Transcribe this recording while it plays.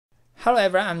Hello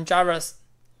everyone, I'm Jarvus.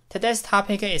 Today's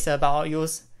topic is about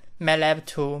use MATLAB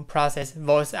to process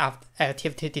voice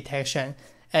activity detection,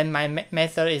 and my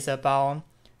method is about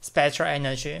spectral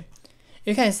energy.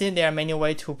 You can see there are many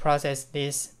ways to process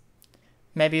this,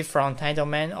 maybe from time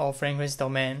domain or frequency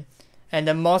domain, and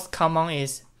the most common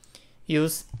is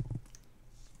use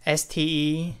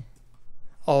STE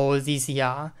or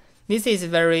ZCR. This is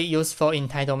very useful in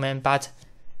time domain, but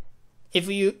if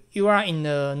you are in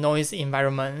a noise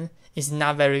environment, it's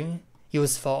not very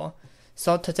useful.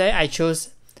 So today I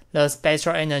choose the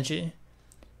spectral energy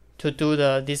to do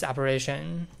this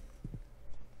operation.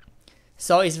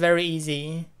 So it's very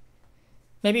easy.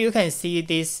 Maybe you can see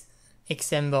this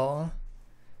example.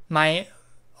 My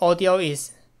audio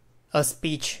is a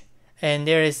speech, and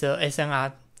there is a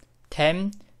SNR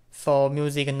 10 for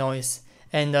music noise,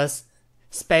 and the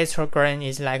spectrogram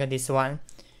is like this one.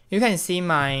 You can see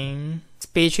my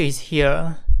speech is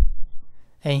here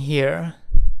and here.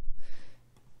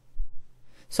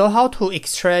 So how to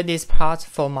extract this part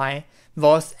for my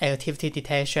voice activity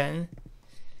detection?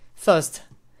 First,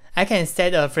 I can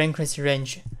set a frequency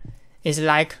range. It's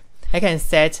like I can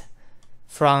set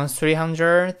from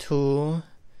 300 to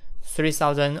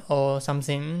 3000 or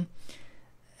something,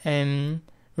 and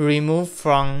remove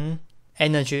from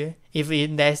energy if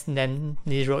it's less than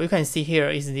 0. You can see here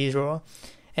is 0,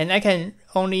 and I can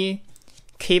only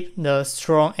keep the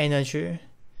strong energy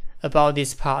about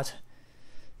this part.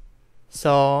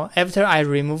 So after I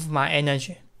remove my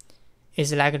energy,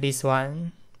 it's like this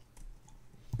one,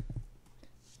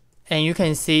 and you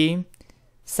can see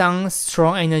some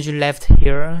strong energy left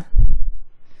here.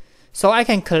 So I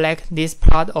can collect this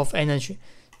part of energy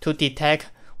to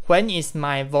detect when is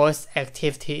my voice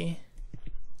activity.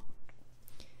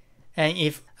 And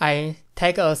if I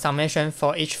take a summation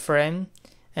for each frame,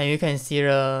 and you can see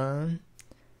the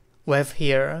wave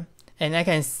here, and I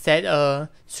can set a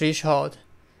threshold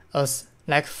as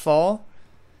like 4,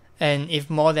 and if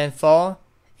more than 4,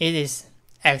 it is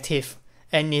active,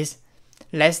 and if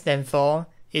less than 4,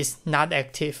 it's not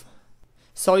active.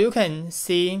 So you can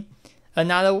see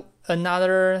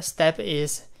another step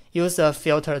is use a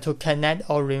filter to connect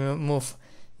or remove.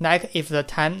 Like if the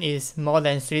time is more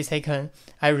than 3 seconds,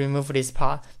 I remove this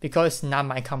part because it's not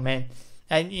my command.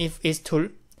 And if it's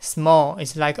too small,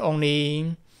 it's like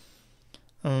only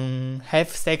half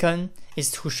second,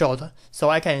 is too short. So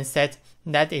I can set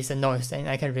that is a noise and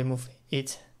I can remove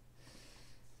it.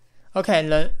 Okay,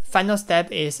 the final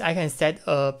step is I can set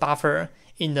a buffer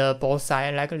in the both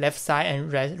sides, like left side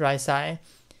and right side.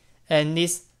 And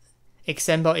this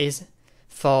example is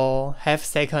for half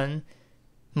second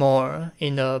more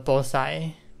in the both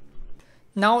sides.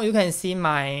 Now you can see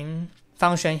my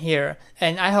function here,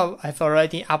 and I've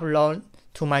already uploaded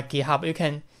to my GitHub. You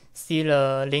can see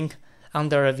the link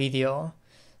under the video.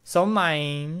 So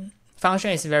my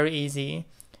function is very easy.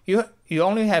 You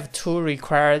only have 2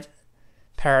 required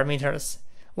parameters.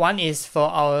 One is for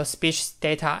our speech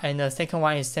data, and the second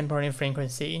one is sampling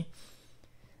frequency.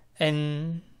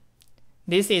 And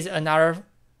this is another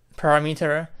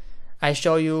parameter I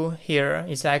show you here.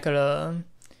 It's like a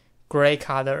gray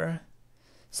color.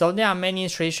 So there are many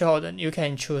thresholds you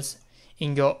can choose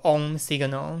in your own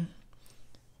signal.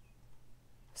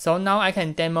 So now I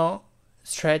can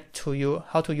demonstrate to you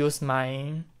how to use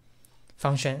my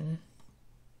function.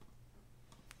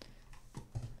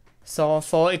 So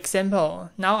for example,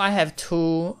 now I have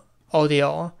 2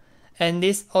 audio, and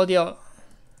this audio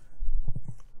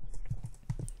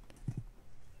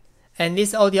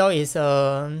is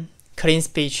a clean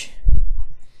speech.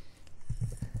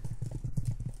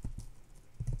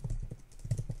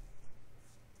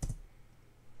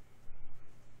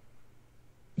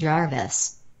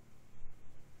 Jarvus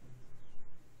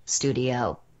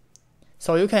Studio.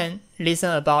 So you can listen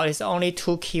about it's only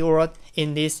 2 keywords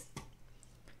in this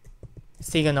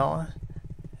signal.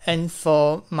 And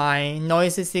for my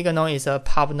noisy signal is a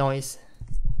pop noise.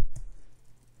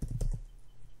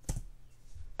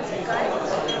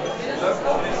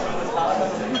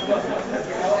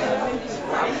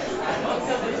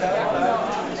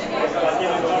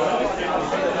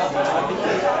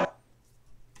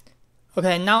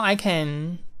 Okay, now I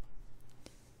can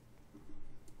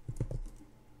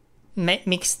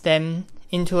mix them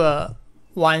into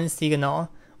one signal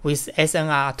with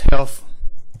SNR 12.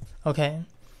 Okay,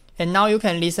 and now you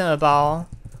can listen about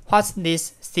what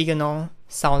this signal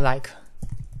sound like.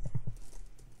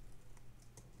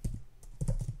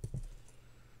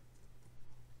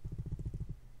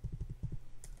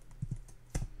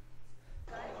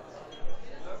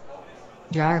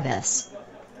 Jarvus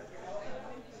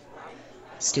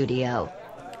Studio.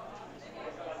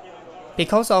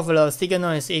 because of the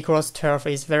signal is equals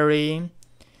 12,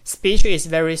 speech is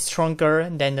very stronger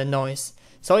than the noise.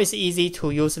 So it's easy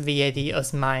to use VAD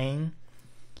as my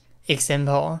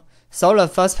example. So the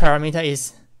first parameter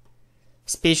is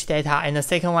speech data and the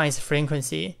second one is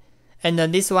frequency. And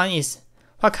this one is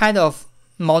what kind of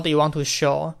mode you want to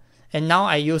show. And now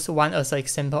I use one as an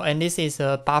example, and this is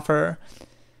a buffer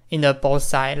in the both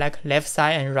side, like left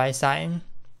side and right side.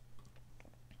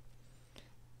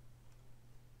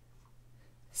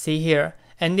 See here,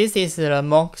 and this is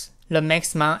the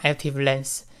maximum active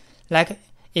length. Like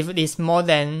if it is more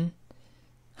than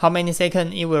how many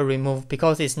seconds, it will remove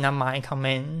because it's not my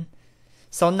command.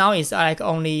 So now it's like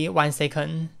only 1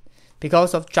 second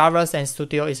because of Jarvus and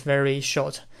Studio is very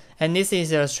short. And this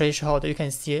is the threshold, you can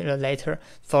see it later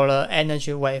for the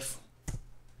energy wave.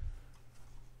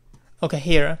 Okay,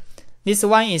 here. This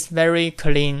one is very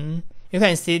clean. You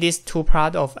can see these two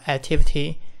parts of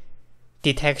activity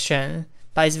detection,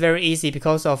 but it's very easy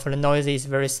because of the noise is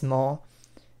very small.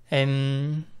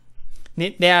 And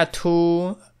there are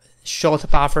two short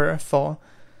buffer for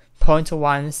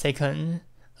 0.1 second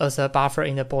as a buffer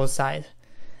in the both sides.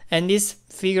 And this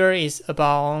figure is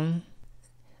about,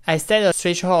 I set the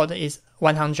threshold is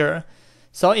 100.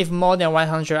 So if more than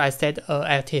 100, I set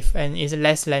active, and is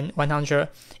less than 100,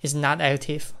 is not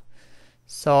active.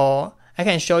 So I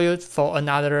can show you for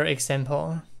another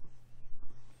example.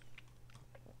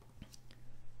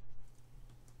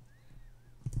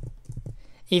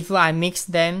 If I mix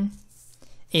them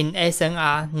in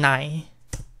SNR 9,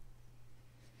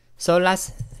 so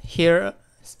let's hear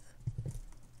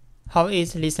how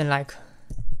it listen like.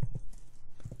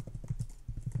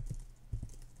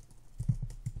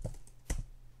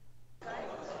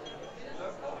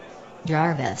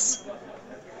 Jarvus.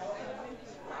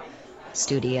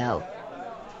 Studio.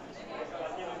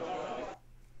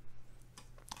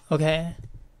 Okay,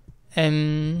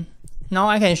 and now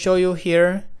I can show you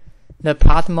here. The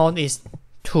part mode is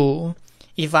 2.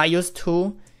 If I use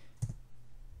 2,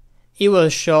 it will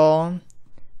show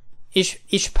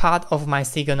each part of my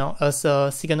signal as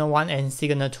signal 1 and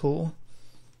signal 2.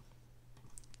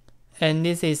 And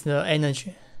this is the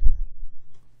energy.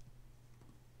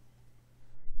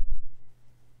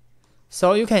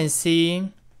 So you can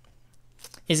see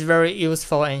it's very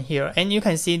useful in here. And you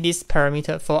can see this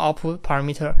parameter for output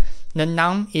parameter. The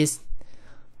num is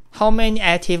how many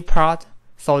active parts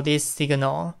for this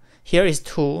signal. Here is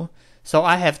 2. So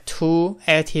I have 2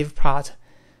 active parts.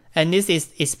 And this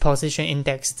is its position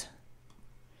indexed.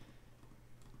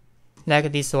 Like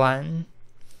this one.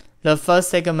 The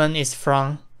first segment is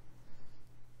from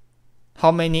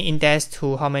how many index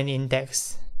to how many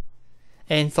index.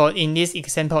 And for in this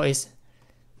example is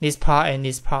this part and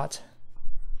this part.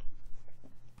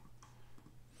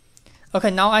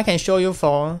 Okay, now I can show you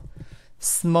for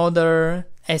smaller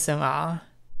SNR.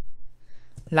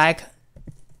 Like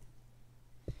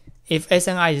if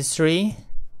SNR is 3,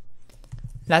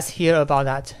 let's hear about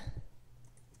that.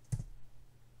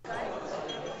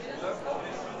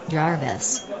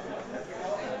 Jarvus.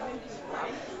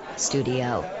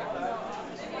 Studio.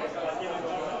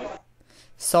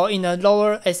 So in a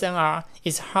lower SNR,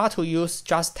 it's hard to use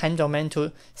just time domain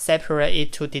to separate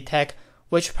it to detect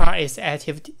which part is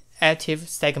active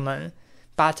segment.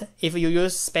 But if you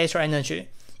use spectral energy,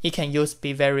 it can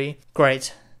be very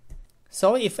great.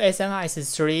 So if SNR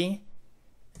is 3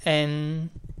 and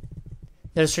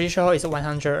the threshold is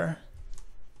 100,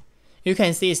 you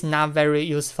can see it's not very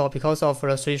useful because of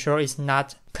the threshold is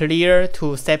not clear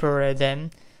to separate them.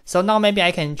 So now maybe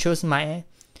I can choose my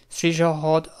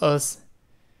threshold as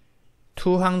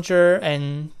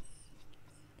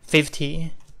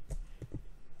 250.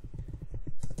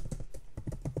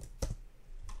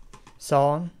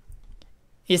 So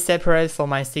it's separate for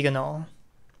my signal.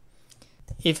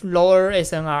 If lower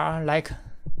SNR like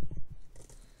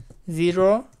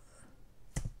 0,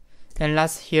 then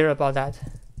let's hear about that.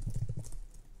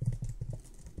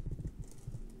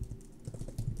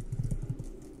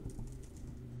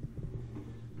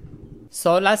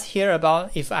 So let's hear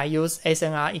about if I use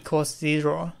SNR equals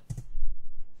 0.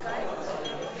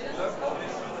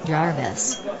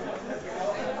 Jarvus.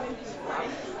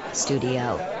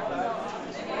 Studio.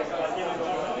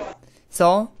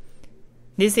 So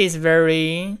this is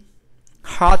very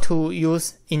hard to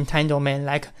use in time domain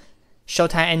like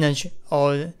short time energy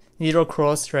or zero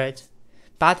cross rate.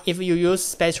 But if you use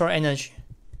spectral energy,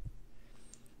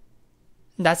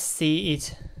 let's see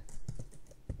it.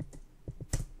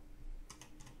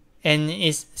 And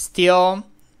it's still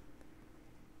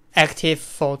active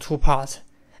for 2 parts.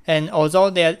 And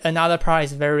although there another part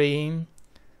is very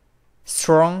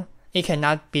strong, it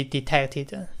cannot be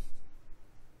detected.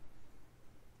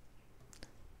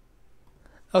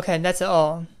 Okay, that's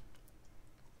all.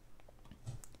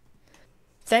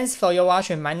 Thanks for your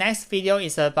watching. My next video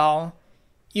is about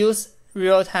use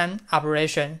real-time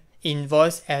operation in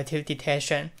voice active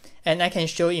detection, and I can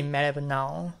show in MATLAB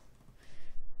now,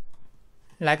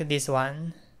 like this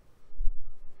one.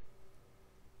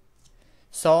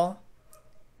 So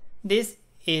this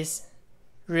is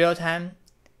real-time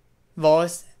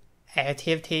voice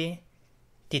activity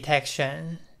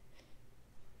detection.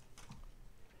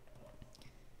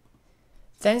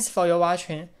 Thanks for your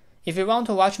watching. If you want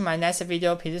to watch my next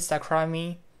video, please subscribe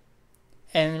me.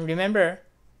 And remember,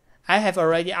 I have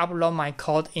already uploaded my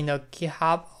code in the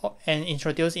GitHub and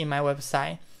introduced in my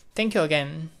website. Thank you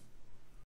again.